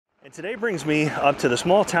And today brings me up to the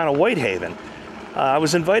small town of Whitehaven. I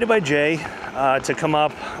was invited by Jay to come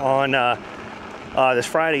up on this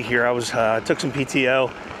Friday here. I took some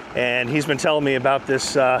PTO, and he's been telling me about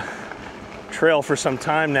this trail for some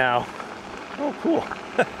time now. Oh, cool.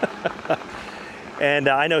 And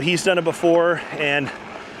I know he's done it before, and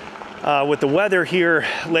with the weather here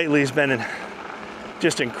lately has been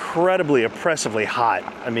just incredibly oppressively hot.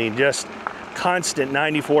 I mean, just constant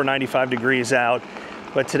 94, 95 degrees out.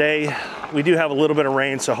 But today we do have a little bit of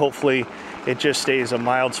rain, so hopefully it just stays a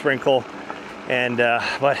mild sprinkle. And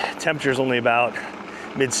but temperature's only about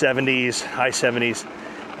mid 70s, high 70s,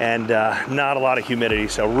 and not a lot of humidity.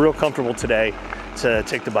 So real comfortable today to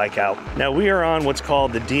take the bike out. Now we are on what's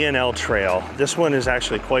called the DNL trail. This one is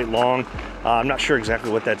actually quite long. I'm not sure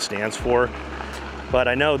exactly what that stands for, but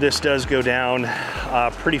I know this does go down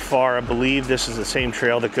pretty far. I believe this is the same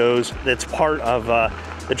trail that's part of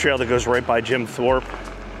the trail that goes right by Jim Thorpe.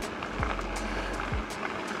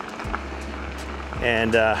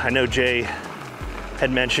 And I know Jay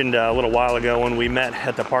had mentioned a little while ago when we met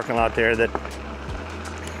at the parking lot there that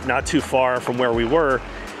not too far from where we were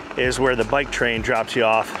is where the bike train drops you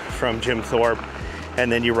off from Jim Thorpe,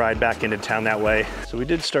 and then you ride back into town that way. So we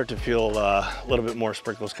did start to feel a little bit more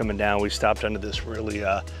sprinkles coming down. We stopped under this really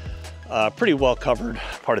pretty well covered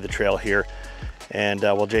part of the trail here. And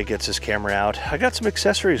while Jay gets his camera out, I got some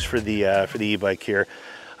accessories for the e-bike here.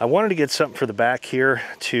 I wanted to get something for the back here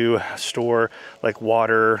to store like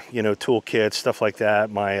water, you know, toolkits, stuff like that,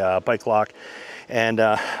 my bike lock. And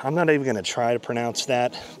I'm not even gonna try to pronounce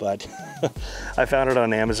that, but I found it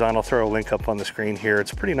on Amazon. I'll throw a link up on the screen here.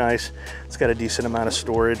 It's pretty nice. It's got a decent amount of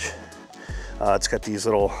storage. It's got these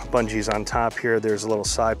little bungees on top here. There's a little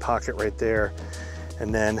side pocket right there.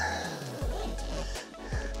 And then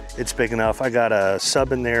it's big enough. I got a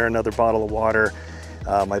sub in there, another bottle of water,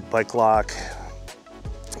 my bike lock,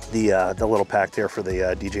 the little pack there for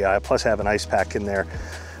the DJI, plus I have an ice pack in there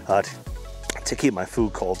to keep my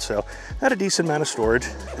food cold. So I had a decent amount of storage.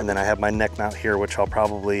 And then I have my neck mount here, which I'll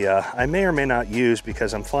probably, I may or may not use,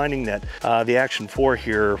 because I'm finding that the Action 4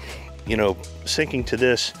 here, you know, syncing to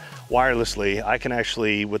this wirelessly, I can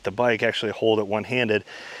actually, with the bike, actually hold it one-handed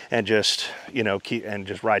and just, you know,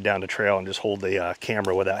 just ride down the trail and just hold the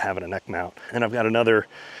camera without having a neck mount. And I've got another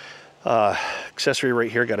accessory right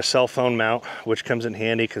here. Got a cell phone mount, which comes in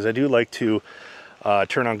handy because I do like to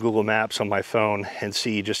turn on Google Maps on my phone and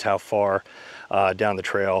see just how far down the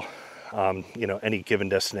trail, you know, any given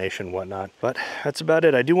destination, whatnot. But that's about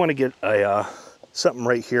it. I do want to get a something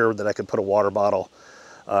right here that I could put a water bottle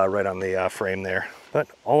right on the frame there. But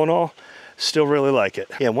all in all, still really like it.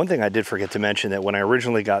 Yeah, one thing I did forget to mention, that when I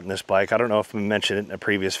originally got in this bike, I don't know if I mentioned it in a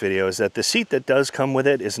previous video, is that the seat that does come with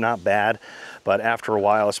it is not bad, but after a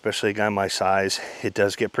while, especially a guy my size, it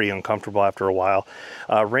does get pretty uncomfortable after a while.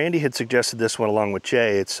 Randy had suggested this one along with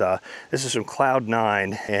Jay. This is from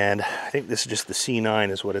Cloud9, and I think this is just the C9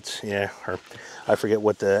 is what it's, yeah, or I forget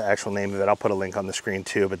what the actual name of it. I'll put a link on the screen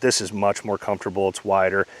too, but this is much more comfortable. It's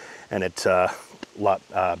wider, and it's a lot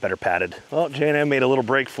better padded. Well, Jay and I made a little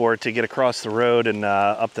break for it to get across the road and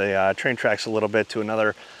up the train tracks a little bit to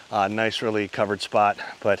another nice, really covered spot.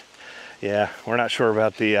 But yeah, we're not sure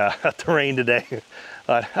about the rain today.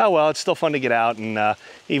 But oh well, it's still fun to get out, and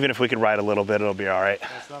even if we could ride a little bit, it'll be all right.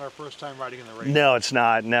 It's not our first time riding in the rain. No, it's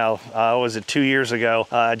not. No, was it 2 years ago?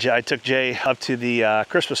 I took Jay up to the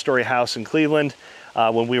Christmas Story house in Cleveland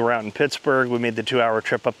when we were out in Pittsburgh. We made the 2-hour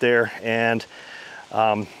trip up there, and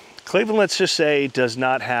Cleveland, let's just say, does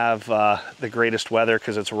not have the greatest weather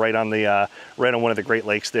because it's right on one of the Great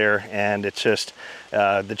Lakes there, and it's just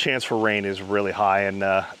the chance for rain is really high.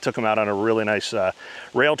 And took them out on a really nice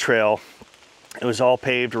rail trail. It was all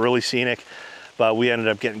paved, really scenic, but we ended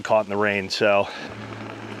up getting caught in the rain. So,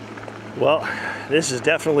 well, this is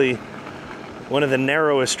definitely one of the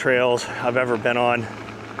narrowest trails I've ever been on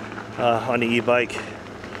the e-bike.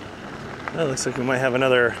 Oh, looks like we might have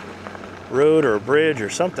another road or a bridge or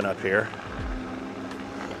something up here.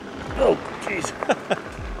 Oh, jeez.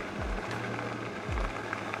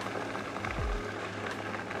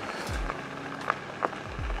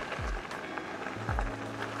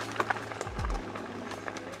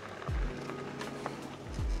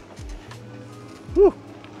 Whew.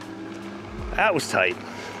 That was tight.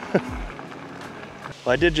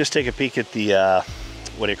 Well, I did just take a peek at the,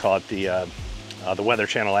 what do you call it, the Weather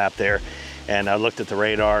Channel app there. And I looked at the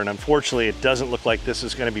radar, and unfortunately it doesn't look like this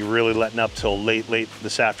is going to be really letting up till late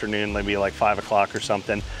this afternoon, maybe like 5 o'clock or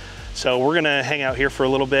something. So we're going to hang out here for a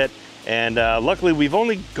little bit, and luckily we've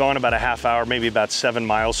only gone about a half hour, maybe about 7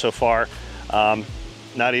 miles so far.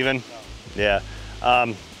 Not even? Yeah.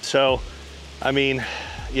 So, I mean,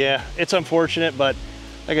 yeah, it's unfortunate, but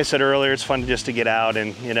like I said earlier, it's fun just to get out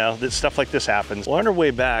and, you know, stuff like this happens. Well, on our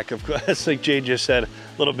way back, of course, like Jay just said a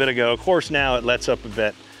little bit ago, of course now it lets up a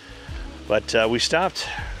bit. But we stopped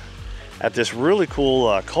at this really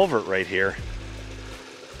cool culvert right here.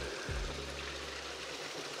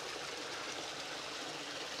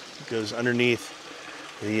 It goes underneath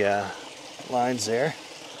the lines there.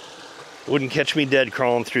 Wouldn't catch me dead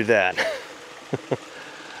crawling through that.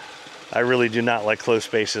 I really do not like close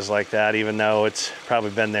spaces like that, even though it's probably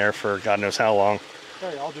been there for God knows how long.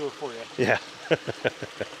 Hey, I'll do it for you. Yeah.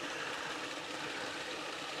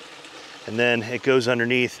 And then it goes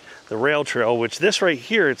underneath the rail trail, which this right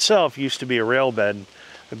here itself used to be a rail bed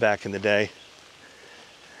back in the day,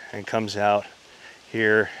 and comes out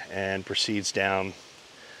here and proceeds down.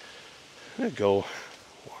 I'm gonna go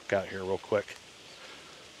walk out here real quick.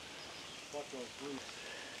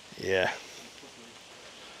 Yeah.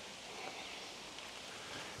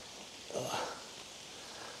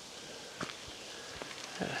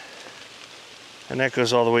 And that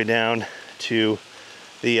goes all the way down to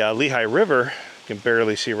the Lehigh River. You can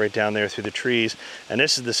barely see right down there through the trees. And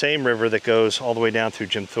this is the same river that goes all the way down through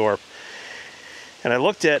Jim Thorpe. And I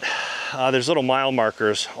looked at, there's little mile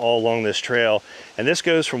markers all along this trail. And this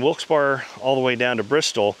goes from Wilkes-Barre all the way down to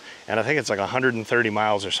Bristol. And I think it's like 130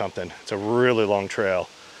 miles or something. It's a really long trail.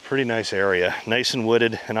 Pretty nice area. Nice and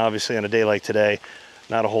wooded. And obviously on a day like today,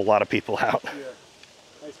 not a whole lot of people out. Yeah.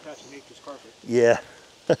 Nice patch of nature's carpet. Yeah.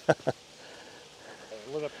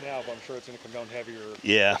 Lit up now, but I'm sure it's going to come down heavier.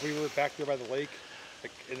 Yeah. If we were back there by the lake,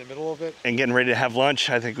 like in the middle of it, and getting ready to have lunch,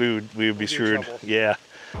 I think we would be screwed. Yeah.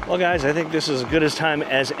 Well, guys, I think this is as good as time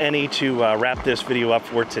as any to wrap this video up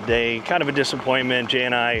for today. Kind of a disappointment. Jay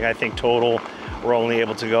and I think total, we're only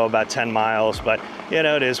able to go about 10 miles, but you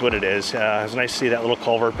know, it is what it is. It was nice to see that little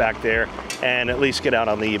culvert back there and at least get out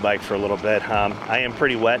on the e-bike for a little bit. I am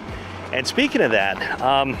pretty wet. And speaking of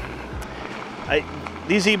that,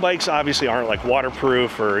 these e-bikes obviously aren't like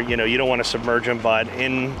waterproof, or you know, you don't want to submerge them, but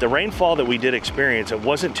in the rainfall that we did experience, it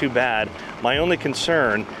wasn't too bad. My only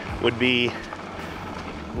concern would be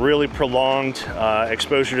really prolonged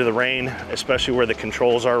exposure to the rain, especially where the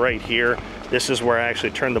controls are right here. This is where I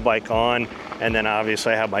actually turn the bike on, and then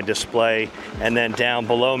obviously I have my display, and then down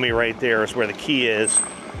below me right there is where the key is.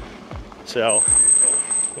 So,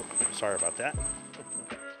 sorry about that.